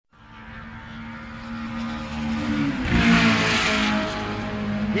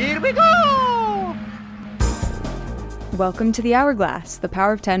Here we go! Welcome to the Hourglass, the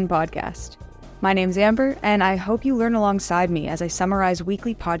Power of 10 podcast. My name's Amber, and I hope you learn alongside me as I summarize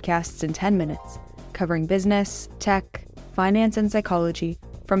weekly podcasts in 10 minutes, covering business, tech, finance, and psychology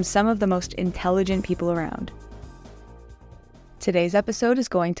from some of the most intelligent people around. Today's episode is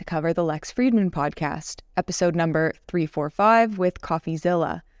going to cover the Lex Fridman podcast, episode number 345 with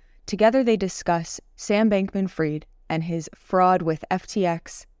Coffeezilla. Together they discuss Sam Bankman-Fried and his fraud with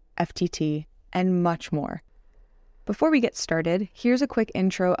FTX, FTT, and much more. Before we get started, here's a quick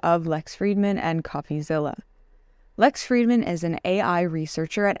intro of Lex Fridman and Coffeezilla. Lex Fridman is an AI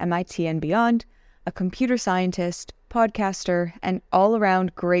researcher at MIT and beyond, a computer scientist, podcaster, and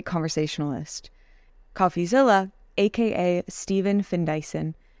all-around great conversationalist. Coffeezilla, aka Steven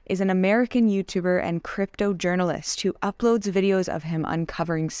Findyson, is an American YouTuber and crypto journalist who uploads videos of him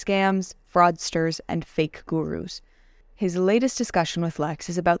uncovering scams, fraudsters, and fake gurus. His latest discussion with Lex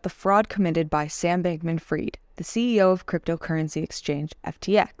is about the fraud committed by Sam Bankman-Fried, the CEO of cryptocurrency exchange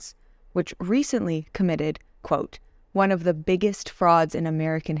FTX, which recently committed, quote, one of the biggest frauds in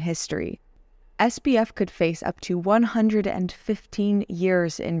American history. SBF could face up to 115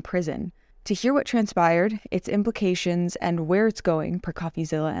 years in prison. To hear what transpired, its implications, and where it's going per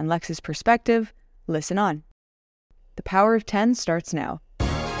Coffeezilla and Lex's perspective, listen on. The Power of 10 starts now.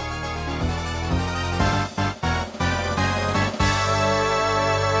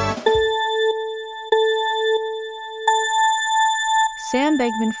 Sam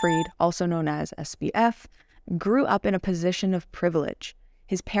Bankman-Fried, also known as SBF, grew up in a position of privilege.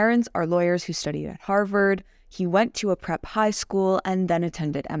 His parents are lawyers who studied at Harvard. He went to a prep high school and then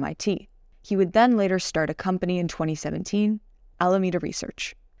attended MIT. He would then later start a company in 2017, Alameda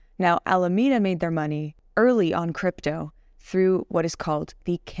Research. Now, Alameda made their money early on crypto through what is called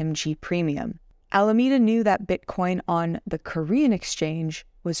the kimchi premium. Alameda knew that Bitcoin on the Korean exchange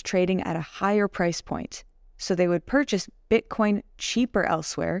was trading at a higher price point, so they would purchase Bitcoin cheaper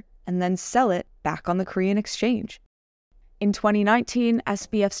elsewhere and then sell it back on the Korean exchange. In 2019,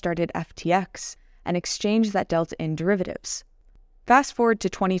 SBF started FTX, an exchange that dealt in derivatives. Fast forward to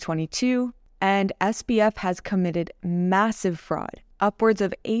 2022, and SBF has committed massive fraud, upwards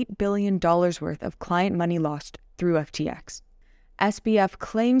of $8 billion worth of client money lost through FTX. SBF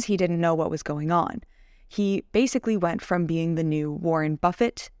claims he didn't know what was going on. He basically went from being the new Warren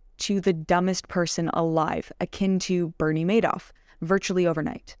Buffett to the dumbest person alive, akin to Bernie Madoff, virtually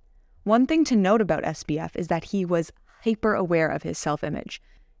overnight. One thing to note about SBF is that he was hyper aware of his self-image.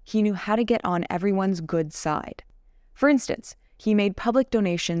 He knew how to get on everyone's good side. For instance, he made public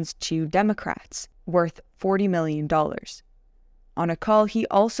donations to Democrats worth $40 million. On a call, he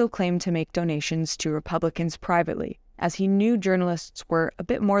also claimed to make donations to Republicans privately, as he knew journalists were a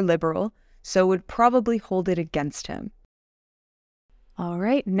bit more liberal, so would probably hold it against him. All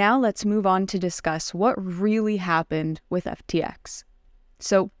right, now let's move on to discuss what really happened with FTX.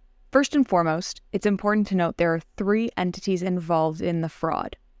 So, first and foremost, it's important to note there are three entities involved in the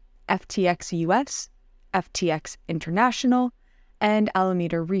fraud: FTX US, FTX International, and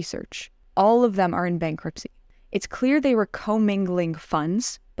Alameda Research. All of them are in bankruptcy. It's clear they were commingling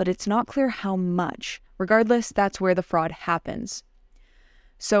funds, but it's not clear how much. Regardless, that's where the fraud happens.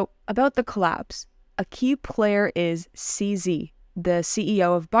 So, about the collapse, a key player is CZ, the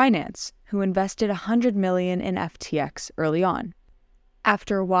CEO of Binance, who invested $100 million in FTX early on.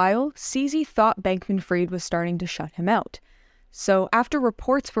 After a while, CZ thought Bankman-Fried was starting to shut him out. So after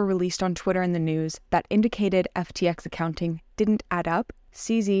reports were released on Twitter and the news that indicated FTX accounting didn't add up,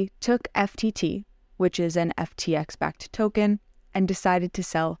 CZ took FTT, which is an FTX-backed token, and decided to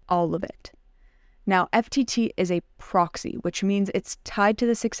sell all of it. Now, FTT is a proxy, which means it's tied to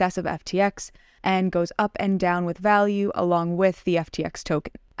the success of FTX and goes up and down with value along with the FTX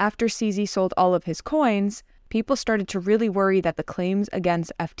token. After CZ sold all of his coins, people started to really worry that the claims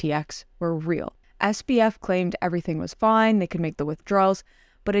against FTX were real. SBF claimed everything was fine, they could make the withdrawals,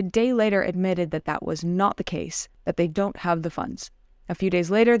 but a day later admitted that that was not the case, that they don't have the funds. A few days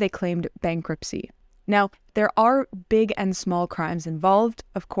later, they claimed bankruptcy. Now, there are big and small crimes involved.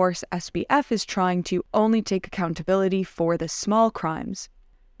 Of course, SBF is trying to only take accountability for the small crimes,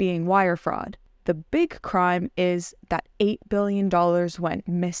 being wire fraud. The big crime is that $8 billion went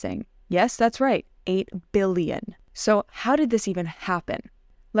missing. Yes, that's right, $8 billion. So how did this even happen?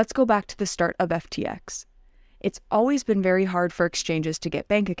 Let's go back to the start of FTX. It's always been very hard for exchanges to get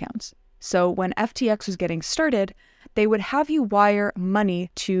bank accounts. So when FTX was getting started, they would have you wire money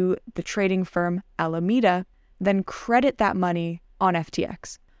to the trading firm Alameda, then credit that money on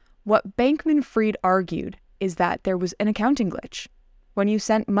FTX. What Bankman-Fried argued is that there was an accounting glitch. When you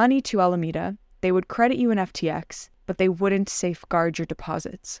sent money to Alameda, they would credit you in FTX, but they wouldn't safeguard your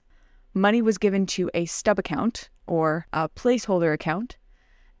deposits. Money was given to a stub account, or a placeholder account,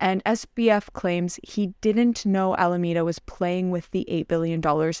 and SBF claims he didn't know Alameda was playing with the $8 billion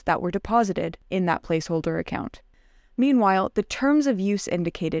that were deposited in that placeholder account. Meanwhile, the terms of use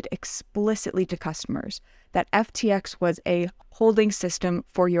indicated explicitly to customers that FTX was a holding system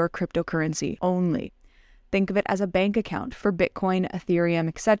for your cryptocurrency only. Think of it as a bank account for Bitcoin, Ethereum,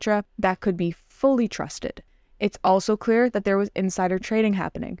 etc. that could be fully trusted. It's also clear that there was insider trading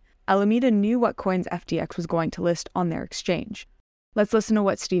happening. Alameda knew what coins FTX was going to list on their exchange. Let's listen to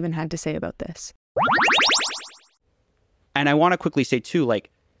what Stephen had to say about this. And I want to quickly say too,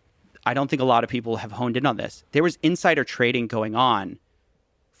 I don't think a lot of people have honed in on this. There was insider trading going on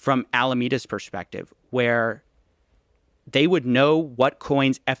from Alameda's perspective, where they would know what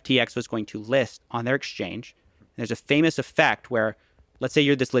coins FTX was going to list on their exchange. And there's a famous effect where, let's say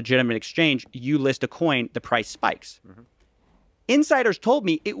you're this legitimate exchange, you list a coin, the price spikes. Mm-hmm. Insiders told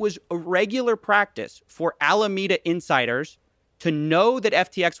me it was a regular practice for Alameda insiders to know that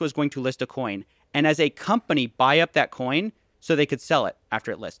FTX was going to list a coin, and as a company buy up that coin so they could sell it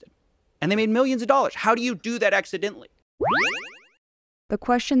after it listed. And they made millions of dollars. How do you do that accidentally? The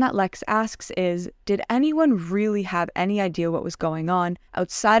question that Lex asks is, did anyone really have any idea what was going on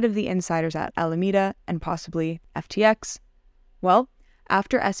outside of the insiders at Alameda and possibly FTX? Well,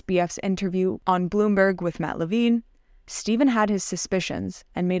 after SBF's interview on Bloomberg with Matt Levine, Stephen had his suspicions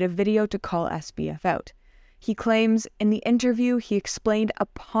and made a video to call SBF out. He claims in the interview he explained a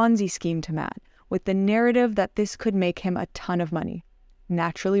Ponzi scheme to Matt with the narrative that this could make him a ton of money,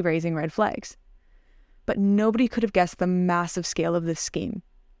 naturally raising red flags. But nobody could have guessed the massive scale of this scheme.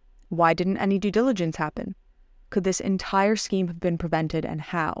 Why didn't any due diligence happen? Could this entire scheme have been prevented, and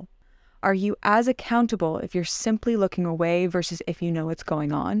how? Are you as accountable if you're simply looking away versus if you know what's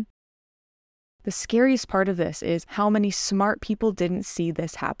going on? The scariest part of this is how many smart people didn't see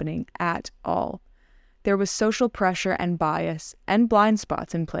this happening at all. There was social pressure and bias and blind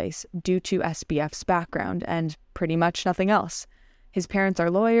spots in place due to SBF's background and pretty much nothing else. His parents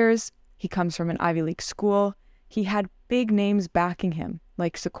are lawyers, he comes from an Ivy League school, he had big names backing him,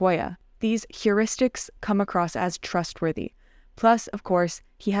 like Sequoia. These heuristics come across as trustworthy. Plus, of course,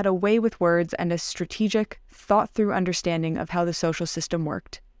 he had a way with words and a strategic, thought-through understanding of how the social system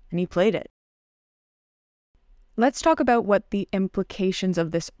worked, and he played it. Let's talk about what the implications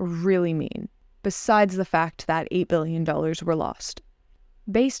of this really mean, besides the fact that $8 billion were lost.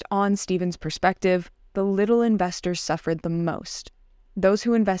 Based on Stephen's perspective, the little investors suffered the most. Those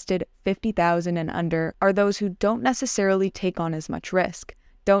who invested $50,000 and under are those who don't necessarily take on as much risk,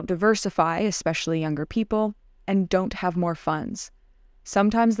 don't diversify, especially younger people, and don't have more funds.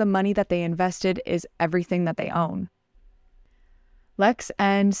 Sometimes the money that they invested is everything that they own. Lex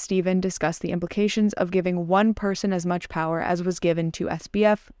and Stephen discuss the implications of giving one person as much power as was given to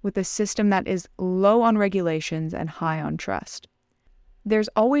SBF with a system that is low on regulations and high on trust. There's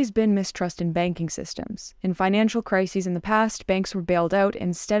always been mistrust in banking systems. In financial crises in the past, banks were bailed out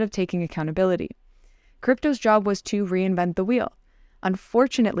instead of taking accountability. Crypto's job was to reinvent the wheel.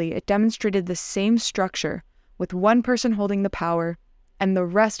 Unfortunately, it demonstrated the same structure, with one person holding the power and the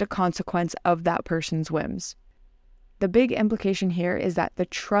rest a consequence of that person's whims. The big implication here is that the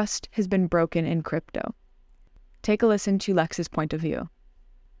trust has been broken in crypto. Take a listen to Lex's point of view.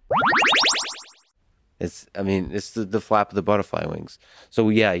 It's the flap of the butterfly wings. So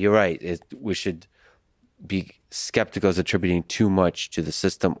yeah, you're right. We should be skeptical of attributing too much to the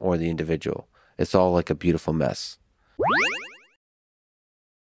system or the individual. It's all like a beautiful mess.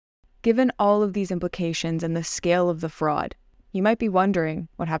 Given all of these implications and the scale of the fraud, you might be wondering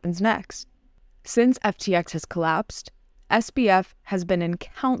what happens next. Since FTX has collapsed, SBF has been in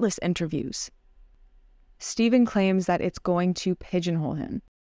countless interviews. Stephen claims that it's going to pigeonhole him.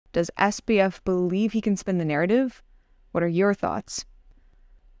 Does SBF believe he can spin the narrative? What are your thoughts?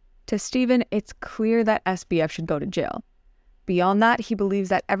 To Stephen, it's clear that SBF should go to jail. Beyond that, he believes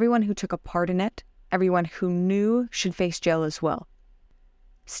that everyone who took a part in it, everyone who knew, should face jail as well.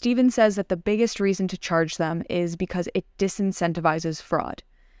 Stephen says that the biggest reason to charge them is because it disincentivizes fraud.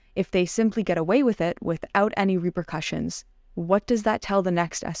 If they simply get away with it without any repercussions, what does that tell the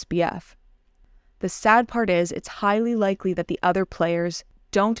next SBF? The sad part is it's highly likely that the other players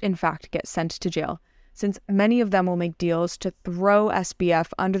don't in fact get sent to jail, since many of them will make deals to throw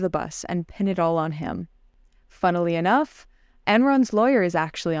SBF under the bus and pin it all on him. Funnily enough, Enron's lawyer is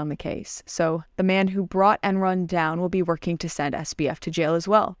actually on the case, so the man who brought Enron down will be working to send SBF to jail as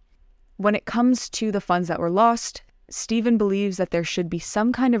well. When it comes to the funds that were lost, Stephen believes that there should be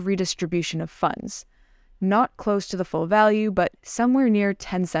some kind of redistribution of funds, not close to the full value, but somewhere near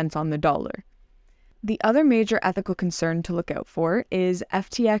 10 cents on the dollar. The other major ethical concern to look out for is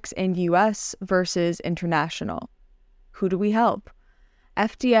FTX in US versus international. Who do we help?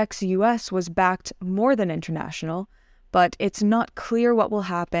 FTX US was backed more than international, but it's not clear what will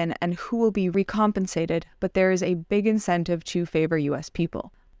happen and who will be recompensated, but there is a big incentive to favor US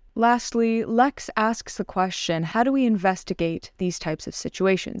people. Lastly, Lex asks the question, how do we investigate these types of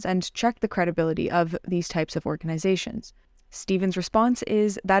situations and check the credibility of these types of organizations? Stephen's response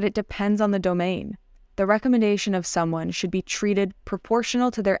is that it depends on the domain. The recommendation of someone should be treated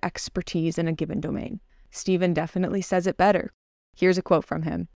proportional to their expertise in a given domain. Stephen definitely says it better. Here's a quote from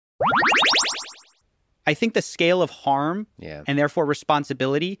him. I think the scale of harm and therefore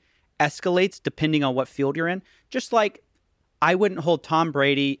responsibility escalates depending on what field you're in. Just like I wouldn't hold Tom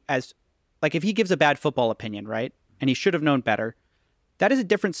Brady as, like, if he gives a bad football opinion, right? And he should have known better. That is a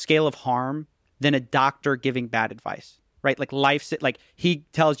different scale of harm than a doctor giving bad advice, right? Like like he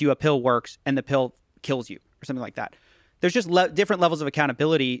tells you a pill works and the pill kills you or something like that. There's just different levels of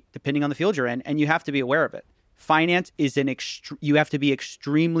accountability depending on the field you're in, and you have to be aware of it. Finance is you have to be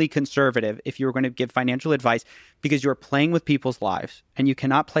extremely conservative if you're going to give financial advice, because you're playing with people's lives and you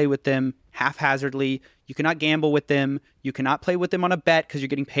cannot play with them haphazardly. You cannot gamble with them. You cannot play with them on a bet because you're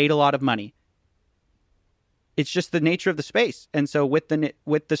getting paid a lot of money. It's just the nature of the space. And so with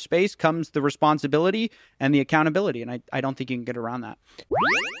the space comes the responsibility and the accountability. And I don't think you can get around that.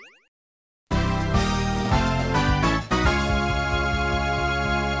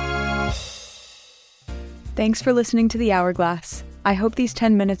 Thanks for listening to The Hourglass. I hope these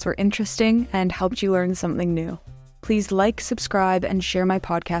 10 minutes were interesting and helped you learn something new. Please like, subscribe, and share my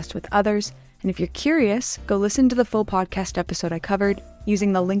podcast with others. And if you're curious, go listen to the full podcast episode I covered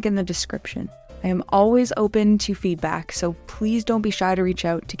using the link in the description. I am always open to feedback, so please don't be shy to reach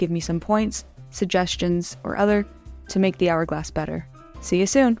out to give me some points, suggestions, or other to make The Hourglass better. See you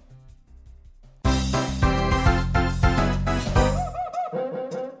soon.